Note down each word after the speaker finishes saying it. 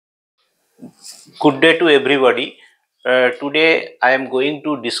Good day to everybody. Today I am going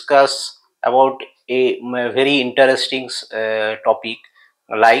to discuss about a very interesting topic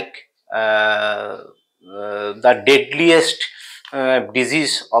like the deadliest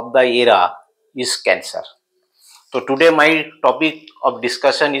disease of the era is cancer. So today my topic of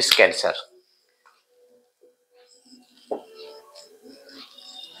discussion is cancer.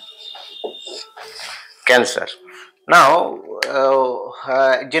 Cancer. Now,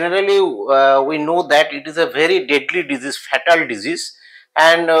 generally, we know that it is a very deadly disease, fatal disease,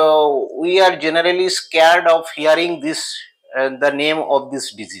 and we are generally scared of hearing the name of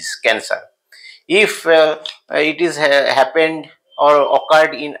this disease, cancer. If it is happened or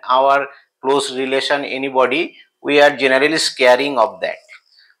occurred in our close relation, anybody, we are generally scaring of that.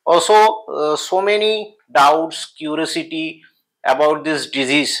 Also, so many doubts, curiosity about this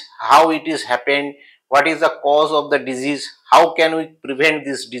disease, how it is happened, what is the cause of the disease, how can we prevent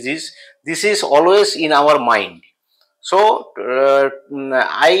this disease. This is always in our mind. So I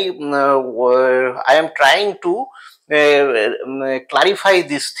am trying to clarify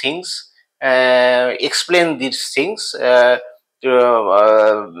these things, explain these things, going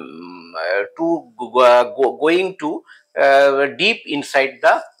to deep inside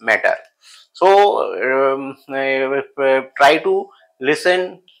the matter. So try to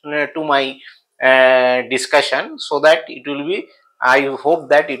listen to my discussion so that it will be. I hope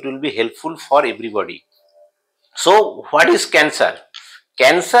that it will be helpful for everybody. So, what is cancer?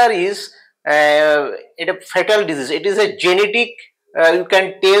 Cancer is a fatal disease. It is a genetic. You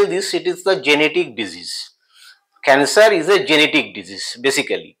can tell this. It is the genetic disease. Cancer is a genetic disease,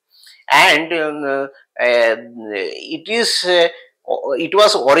 basically, and it is. It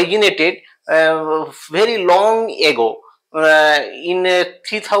was originated very long ago in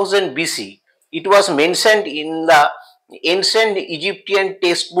 3000 BC. It was mentioned in the ancient Egyptian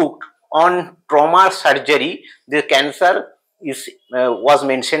textbook on trauma surgery. The cancer is was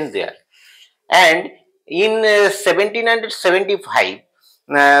mentioned there, and in 1775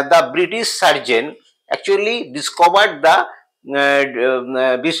 the British surgeon actually discovered the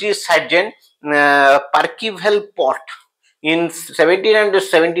British surgeon Percival Pott in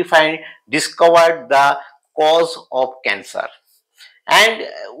 1775 discovered the cause of cancer. And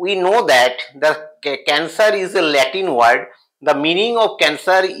we know that the cancer is a Latin word. The meaning of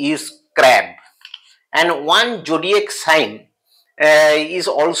cancer is crab, and one zodiac sign is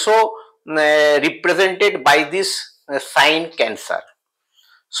also represented by this sign cancer.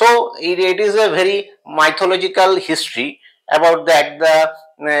 So it is a very mythological history about that, the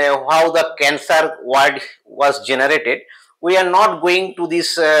how the cancer word was generated. We are not going to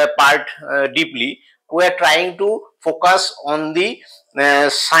this part deeply. We are trying to focus on the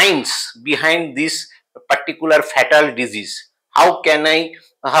science behind this particular fatal disease. How can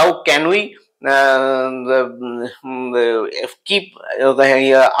we keep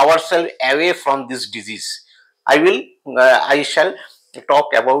ourselves away from this disease? I shall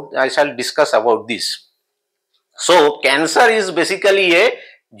I shall discuss about this. So cancer is basically a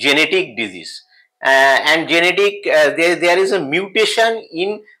genetic disease, and there is a mutation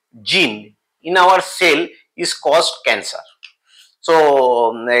in gene in our cell is caused cancer.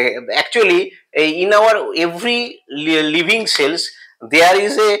 So actually in our every living cells there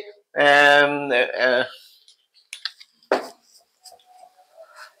is a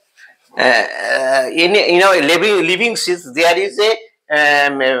in our living cells there is a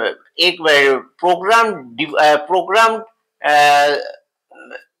programmed uh,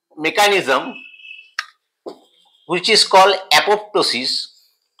 mechanism which is called apoptosis.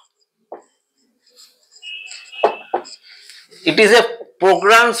 It is a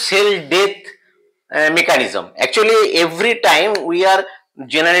programmed cell death mechanism. Actually, every time we are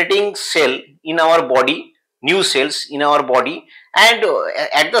generating cell in our body, new cells in our body, and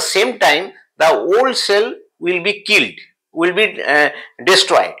at the same time, the old cell will be killed, will be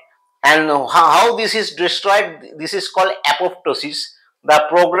destroyed. And how this is destroyed? This is called apoptosis, the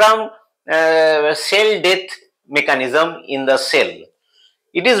programmed cell death mechanism in the cell.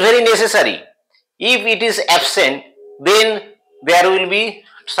 It is very necessary. If it is absent, then there will be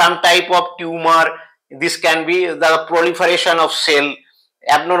some type of tumor. This can be the proliferation of cell,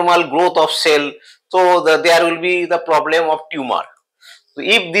 abnormal growth of cell. So there will be the problem of tumor. So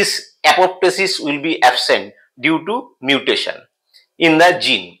if this apoptosis will be absent due to mutation in the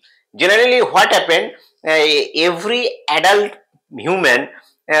gene. Generally, what happened? Every adult human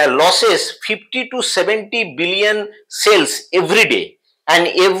losses 50 to 70 billion cells every day, and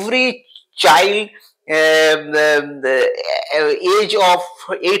every child the age of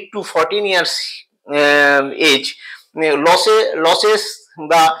 8 to 14 years age losses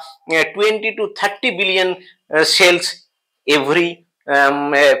the 20 to 30 billion cells every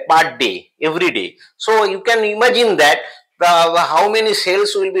per day, every day. So you can imagine that how many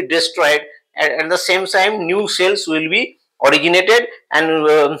cells will be destroyed, at the same time new cells will be originated, and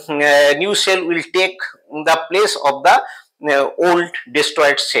new cell will take the place of the old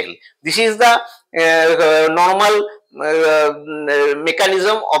destroyed cell. This is the normal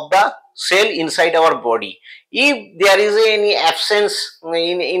mechanism of the cell inside our body. If there is any absence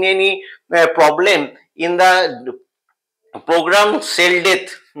in any problem in the programmed cell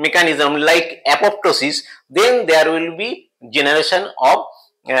death mechanism like apoptosis, then there will be generation of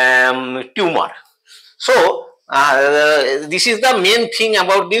tumor. So this is the main thing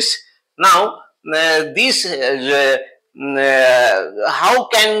about this. Now this how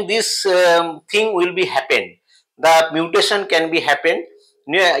can this thing will be happen? The mutation can be happen.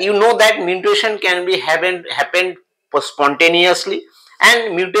 You know that mutation can be happen spontaneously,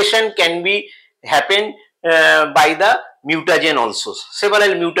 and mutation can be happen by the mutagen also.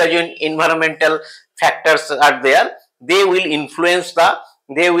 Several mutagen environmental factors are there. They will influence the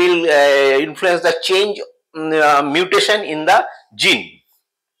change mutation in the gene.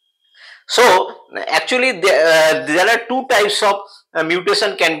 So actually there are two types of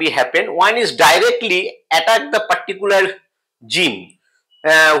mutation can be happen. One is directly attack the particular gene,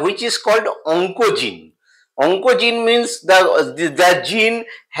 which is called oncogene. Oncogene means the gene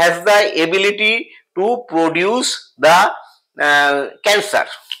has the ability to produce the cancer.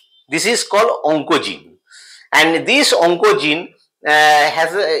 This is called oncogene, and this oncogene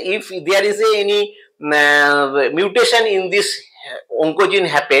if there is any mutation in this oncogene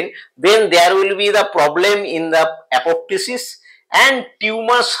happen, then there will be the problem in the apoptosis and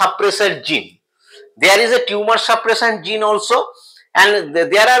tumor suppressor gene. There is a tumor suppression gene also, and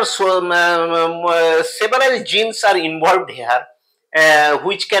there are several genes are involved here,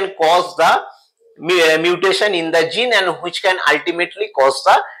 which can cause the mutation in the gene and which can ultimately cause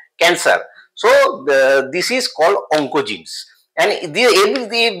the cancer. So this is called oncogenes, and if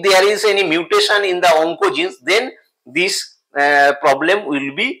there is any mutation in the oncogenes, then this problem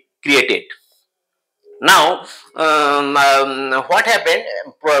will be created. Now what happened?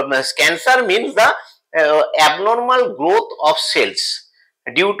 Cancer means the abnormal growth of cells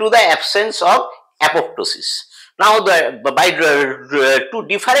due to the absence of apoptosis. Now by two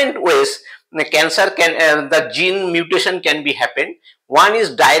different ways the cancer can the gene mutation can be happen. One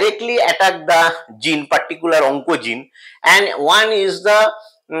is directly attack the gene, particular oncogene, and one is the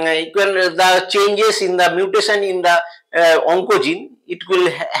changes in the mutation in the oncogene. It will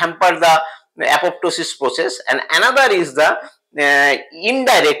hamper the apoptosis process, and another is the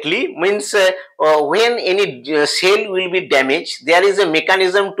indirectly means when any cell will be damaged, there is a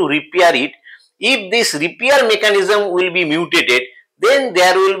mechanism to repair it. If this repair mechanism will be mutated, then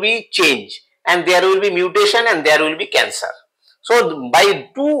there will be change, and there will be mutation, and there will be cancer. So by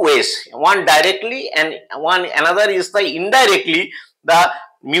two ways, one directly and another is the indirectly, the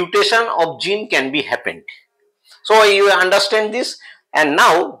mutation of gene can be happened. So you understand this. And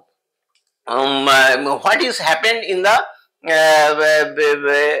now what is happened in the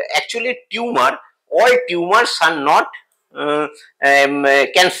actually tumor? All tumors are not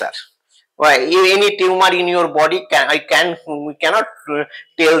cancer. Why? Any tumor in your body we cannot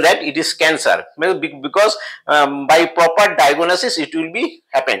tell that it is cancer, because by proper diagnosis it will be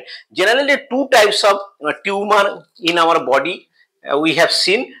happen. Generally two types of tumor in our body we have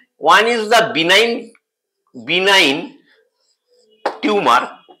seen. One is the benign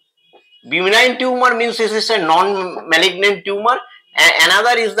tumor. Benign tumor means this is a non-malignant tumor, and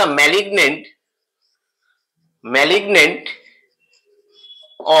another is the malignant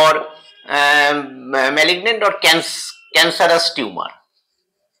or cancerous tumor.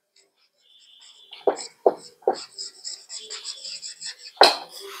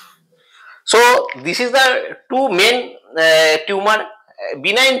 So this is the two main tumor.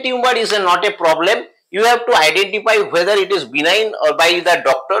 Benign tumor is not a problem. You have to identify whether it is benign or by the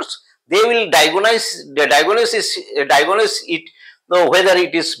doctors. They will diagnose it, whether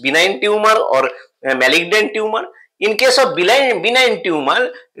it is benign tumor or malignant tumor. In case of benign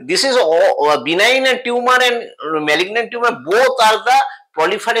tumor, this is benign tumor and malignant tumor, both are the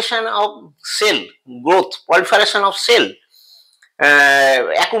proliferation of cell growth, proliferation of cell,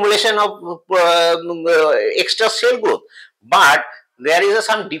 accumulation of extra cell growth. But there is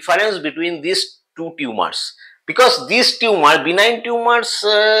some difference between these two tumors, because these benign tumors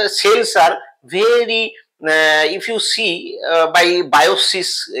cells are very if you see by biopsy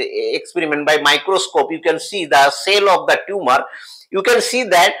experiment, by microscope, you can see the cell of the tumor you can see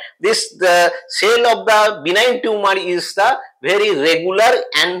that the cell of the benign tumor is the very regular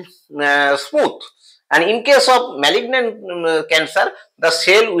and smooth, and in case of malignant cancer, the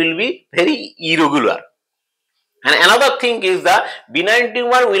cell will be very irregular. And another thing is the benign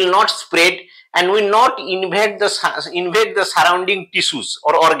tumor will not spread and will not invade the surrounding tissues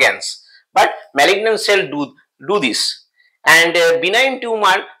or organs, but malignant cell do this. And benign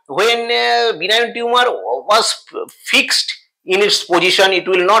tumor, when benign tumor was fixed in its position, it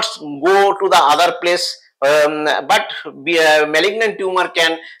will not go to the other place, but malignant tumor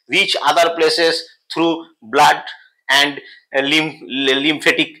can reach other places through blood and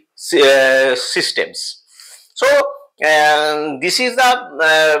lymphatic systems. So this is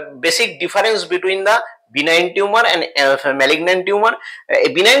the basic difference between the benign tumor and malignant tumor.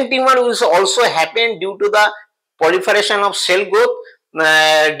 Benign tumor will also happen due to the proliferation of cell growth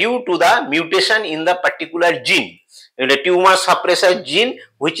due to the mutation in the particular gene, the tumor suppressor gene,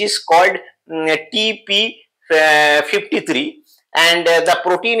 which is called TP53, and the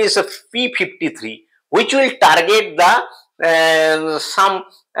protein is a P53, which will target the some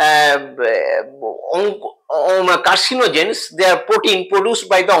carcinogens. They are protein produced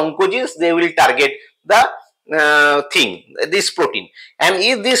by the oncogenes. They will target the this protein, and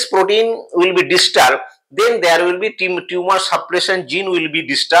if this protein will be disturbed, then there will be tumor suppression gene will be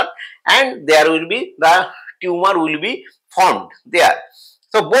disturbed, and there will be the tumor will be formed there.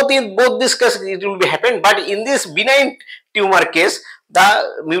 So in both this case it will be happen, but in this benign tumor case,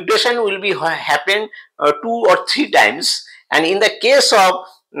 the mutation will be happen 2 or 3 times, and in the case of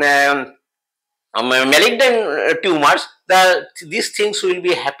malignant tumors, these things will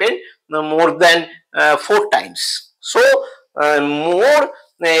be happen more than 4 times. So more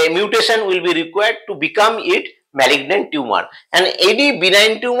mutation will be required to become it malignant tumor, and any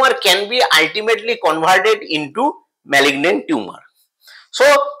benign tumor can be ultimately converted into malignant tumor. So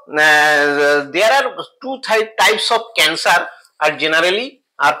there are two types of cancer are generally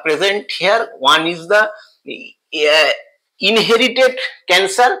are present here. One is the inherited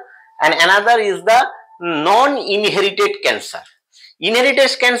cancer, and another is the non-inherited cancer.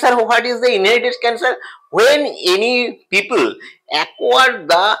 Inherited cancer, what is the inherited cancer? When any people acquire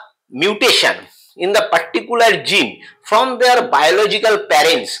the mutation in the particular gene from their biological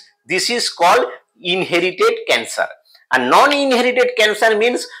parents, this is called inherited cancer. And non-inherited cancer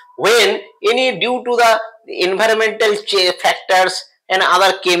means when any due to the environmental factors and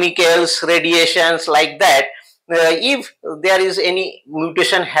other chemicals, radiations like that, if there is any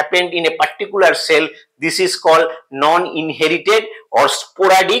mutation happened in a particular cell, this is called non-inherited or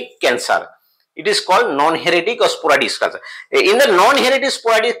sporadic cancer. It is called non-inherited or sporadic cancer. In the non-inherited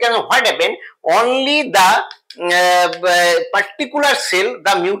sporadic cancer, what happened? Only the particular cell,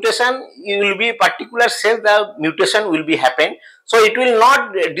 the mutation will be particular cell, the mutation will be happen. So it will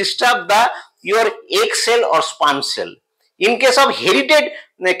not disturb your egg cell or sperm cell. In case of inherited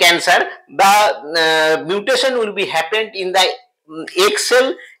cancer, the mutation will be happened in the egg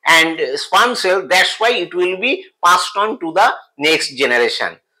cell and sperm cell. That's why it will be passed on to the next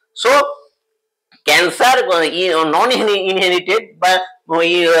generation. So cancer non-inherited, but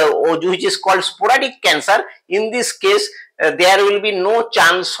which is called sporadic cancer, in this case there will be no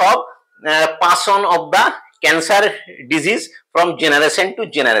chance of pass on of the cancer disease from generation to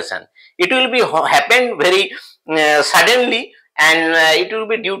generation. It will be happen very suddenly, and it will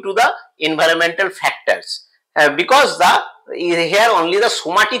be due to the environmental factors, because here only the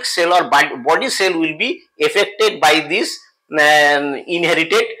somatic cell or body cell will be affected by this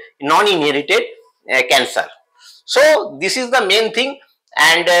inherited non-inherited cancer. So this is the main thing.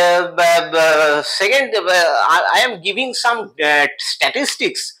 And second, I am giving some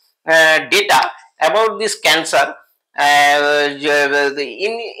statistics data about this cancer. In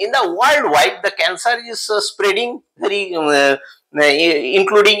the worldwide, the cancer is spreading very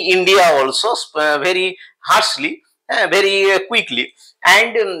including India also very harshly, very quickly.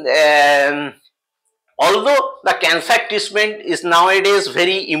 And although the cancer treatment is nowadays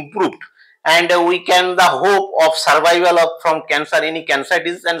very improved, and we can the hope of survival of from cancer, any cancer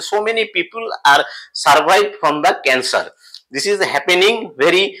disease, and so many people are survived from the cancer. This is happening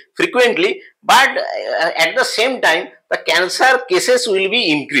very frequently, but at the same time the cancer cases will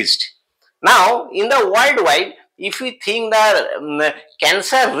be increased. Now in the worldwide, if we think the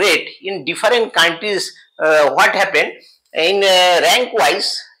cancer rate in different countries, what happened in rank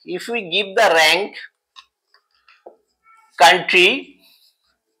wise, if we give the rank country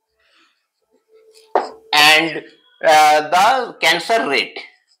and the cancer rate,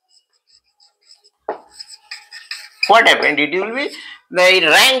 what happened? It will be the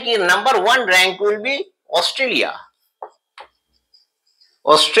rank in number one rank will be Australia.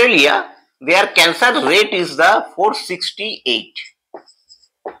 Australia, their cancer rate is the 468.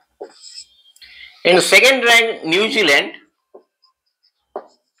 In second rank, New Zealand,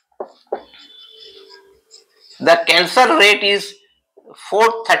 the cancer rate is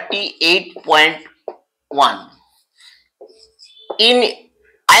 438.1. In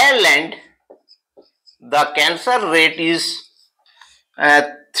Ireland, the cancer rate is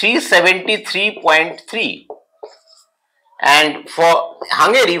 373.3. And for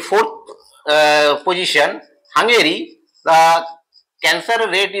Hungary, fourth position, Hungary, the cancer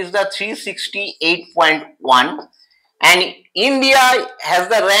rate is the 368.1, and India has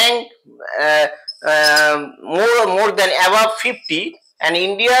the rank more than above 50, and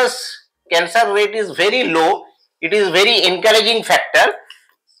India's cancer rate is very low. It is very encouraging factor,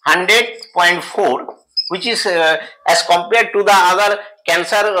 100.4, which is as compared to the other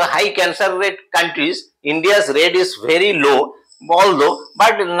high cancer rate countries, India's rate is very low. Although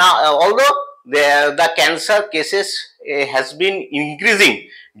the cancer cases has been increasing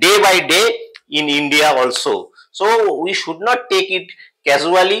day by day in India also. So we should not take it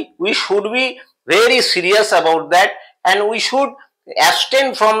casually. We should be very serious about that, and we should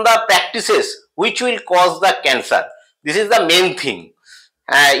abstain from the practices which will cause the cancer. This is the main thing.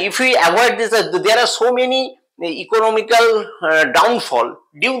 If we avoid this, there are so many economical downfall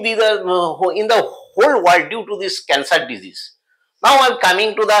due to in the whole world due to this cancer disease. Now I am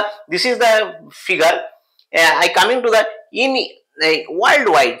coming to the, this is the figure. I coming to the, in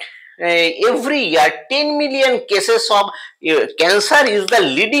worldwide, every year 10 million cases of cancer is the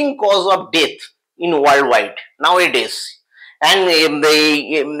leading cause of death in worldwide nowadays. And every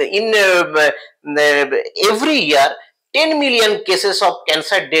year 10 million cases of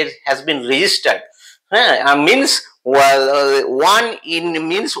cancer death has been registered. Means one in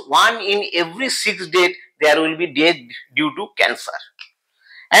every 6 days there will be death due to cancer.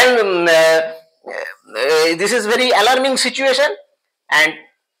 And this is very alarming situation. And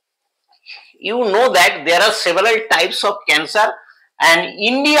you know that there are several types of cancer, and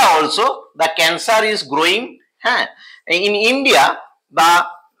India also the cancer is growing. In India, the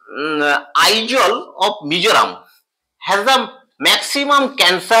Aizawl of Mizoram has the maximum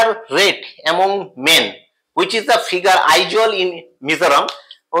cancer rate among men, which is the figure Aizawl in Mizoram,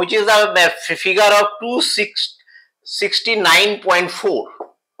 which is the figure of 269.4.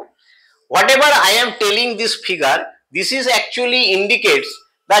 Whatever I am telling this figure, this is actually indicates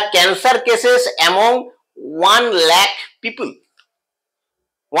the cancer cases among 1 lakh people,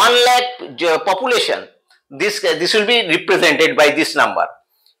 1 lakh population. This will be represented by this number.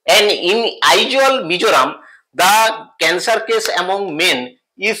 And in Aizawl, Mizoram, the cancer case among men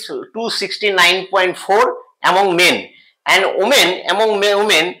is 269.4 among men, and women among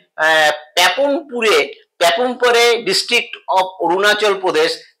women, Papumpure district of Arunachal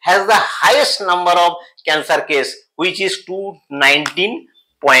Pradesh has the highest number of cancer case, which is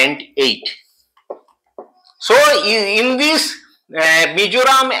 219.8. So in this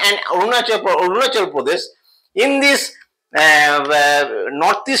Mizoram and Arunachal Pradesh, in this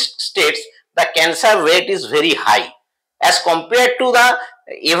northeast states, the cancer rate is very high as compared to the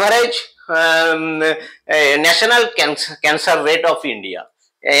average national cancer rate of India.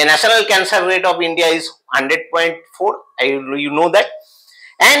 National cancer rate of India is 100.4. You know that.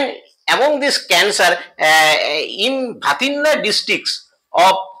 And among this cancer, in Bhatinda districts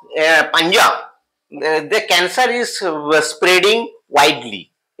of Punjab, the cancer is spreading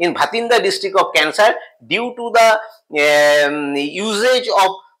widely. In Bhatinda district of cancer, due to the usage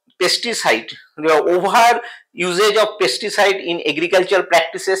of pesticide, the over usage of pesticide in agricultural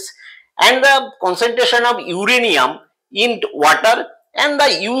practices, and the concentration of uranium in water, and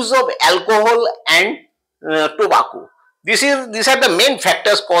the use of alcohol and tobacco. These are the main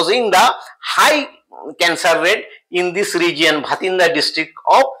factors causing the high cancer rate in this region, Bhatinda district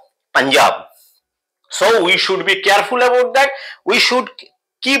of Punjab. So we should be careful about that. We should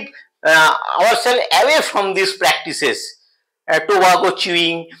keep ourselves away from these practices, tobacco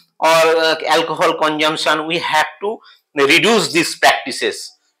chewing or alcohol consumption. We have to reduce these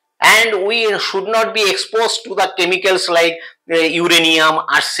practices, and we should not be exposed to the chemicals like uranium,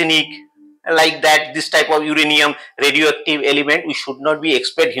 arsenic, like that. This type of uranium radioactive element, we should not be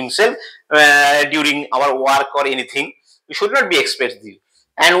exposed himself during our work or anything. We should not be exposed,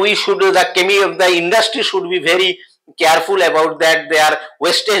 and we should, the industry should be very careful about that. Their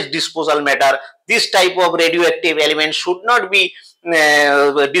wastage disposal matter, this type of radioactive element should not be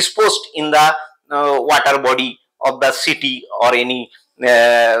disposed in the water body of the city or any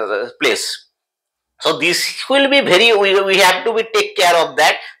place. So this will be very, we have to be take care of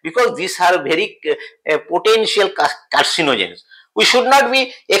that, because these are very potential carcinogens. We should not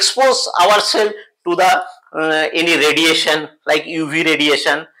be expose ourselves to the any radiation like UV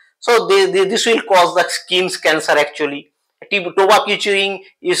radiation. So this will cause the skin's cancer actually. Tobacco chewing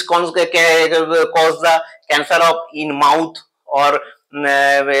is cause the cancer of in mouth or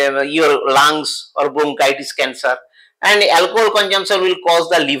your lungs or bronchitis cancer, and alcohol consumption will cause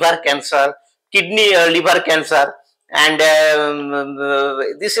the liver cancer, kidney liver cancer, and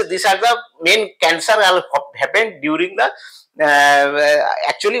these are the main cancer happen during the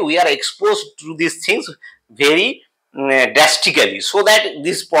actually we are exposed to these things very drastically, so that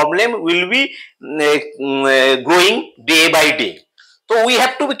this problem will be growing day by day. So we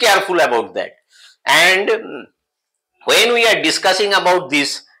have to be careful about that. And when we are discussing about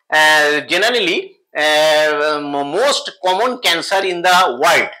this, generally most common cancer in the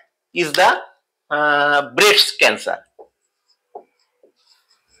world is the breast cancer.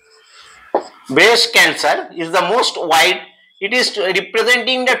 Breast cancer is the most wide. It is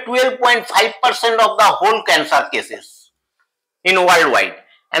representing the 12.5% of the whole cancer cases in worldwide.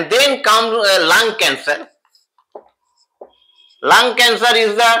 And then comes lung cancer. Lung cancer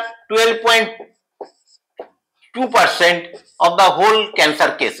is the 12.2% of the whole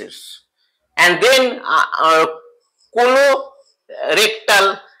cancer cases. And then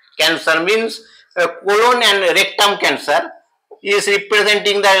colorectal cancer means colon and rectum cancer is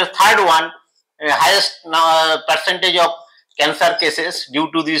representing the third one, highest percentage of cancer cases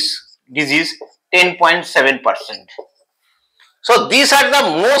due to this disease, 10.7%. So these are the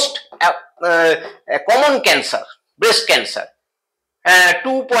most common cancer, breast cancer.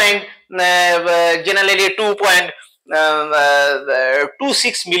 Generally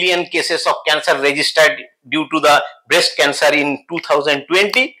 2.26 million cases of cancer registered due to the breast cancer in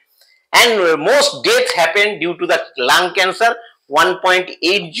 2020, and most deaths happened due to the lung cancer.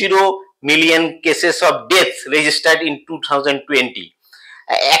 1.80 million cases of deaths registered in 2020.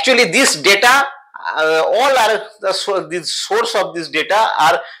 Actually, this data, all are the source of this data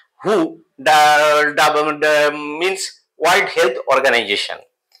are WHO, the means World Health Organization.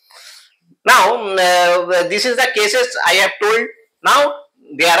 Now, this is the cases I have told. Now,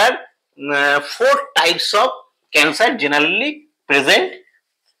 there are 4 types of cancer generally present,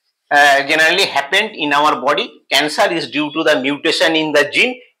 generally happened in our body. Cancer is due to the mutation in the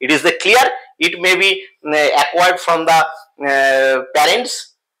gene. It is clear. It may be acquired from the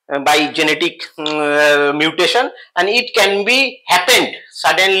parents by genetic mutation, and it can be happened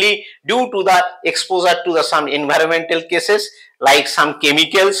suddenly due to the exposure to the some environmental cases like some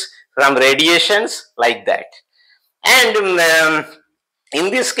chemicals, some radiations like that. And in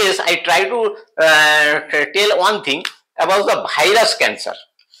this case, I try to tell one thing about the virus cancer.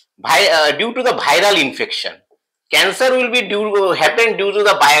 Due to the viral infection, cancer will be happen due to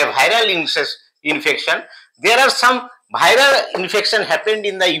the viral infection. There are some viral infection happened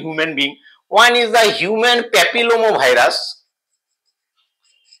in the human being. One is the human papillomavirus.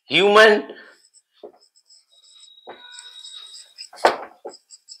 Human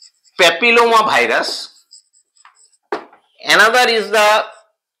papillomavirus. Another is the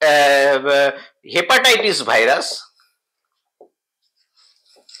hepatitis virus.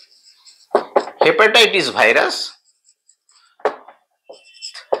 Hepatitis virus.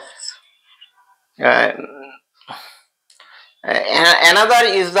 Another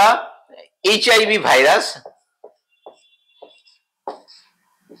is the HIV virus.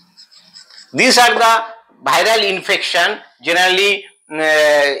 These are the viral infection generally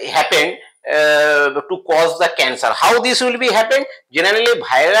happen to cause the cancer. How this will be happen? Generally,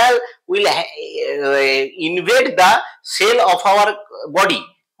 viral will invade the cell of our body,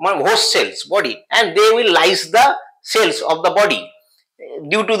 host cells body, and they will lyse the cells of the body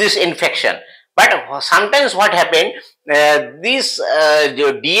due to this infection. But sometimes what happen, this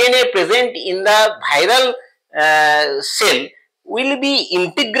DNA present in the viral cell will be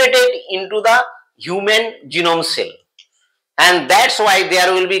integrated into the human genome cell, and that's why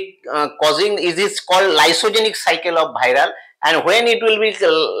there will be causing, it is called lysogenic cycle of viral, and when it will be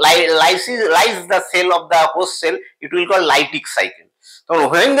lyse the cell of the host cell, it will call lytic cycle. So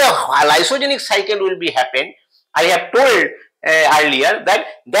when the lysogenic cycle will be happen, I have told earlier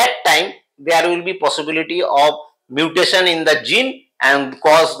that time there will be possibility of mutation in the gene and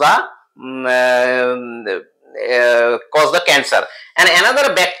cause the cancer. And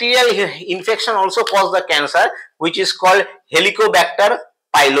another bacterial infection also cause the cancer, which is called Helicobacter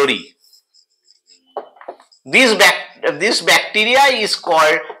pylori. This bacteria is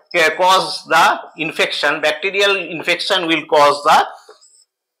called cause the infection. Bacterial infection will cause the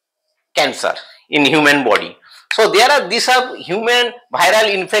cancer in human body. So there are these are human viral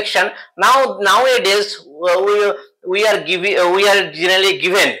infection. Nowadays we are generally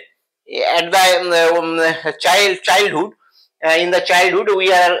given at the childhood. In the childhood,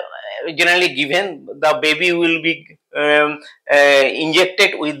 we are generally given, the baby will be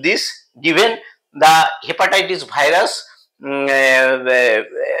injected with this, given the hepatitis virus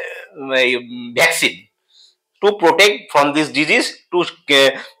vaccine to protect from this disease, to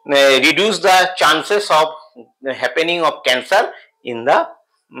reduce the chances of happening of cancer in the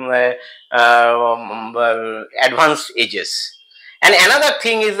advanced ages. And another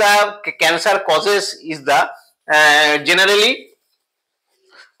thing is the cancer causes is the generally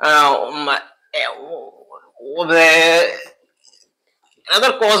the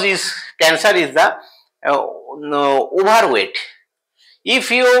another cause is cancer is the overweight. If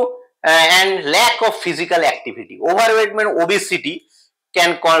you and lack of physical activity, overweight means obesity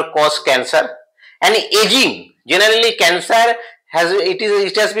can cause cancer. And aging, generally cancer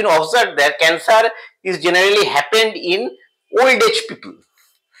it has been observed that cancer is generally happened in old age people.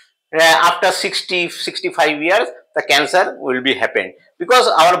 After 60-65 years, the cancer will be happened, because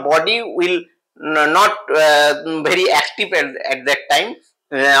our body will not very active at that time.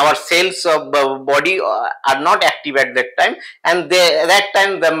 Our cells of body are not active at that time, and that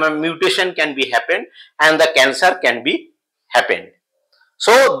time the mutation can be happened and the cancer can be happened.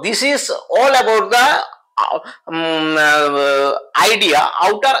 So this is all about the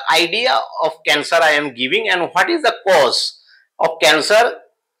outer idea of cancer I am giving, and what is the cause of cancer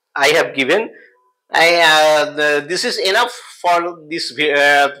I have given. This is enough for this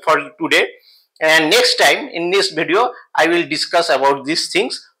for today, and next time in this video I will discuss about these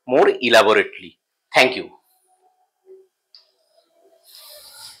things more elaborately. Thank you.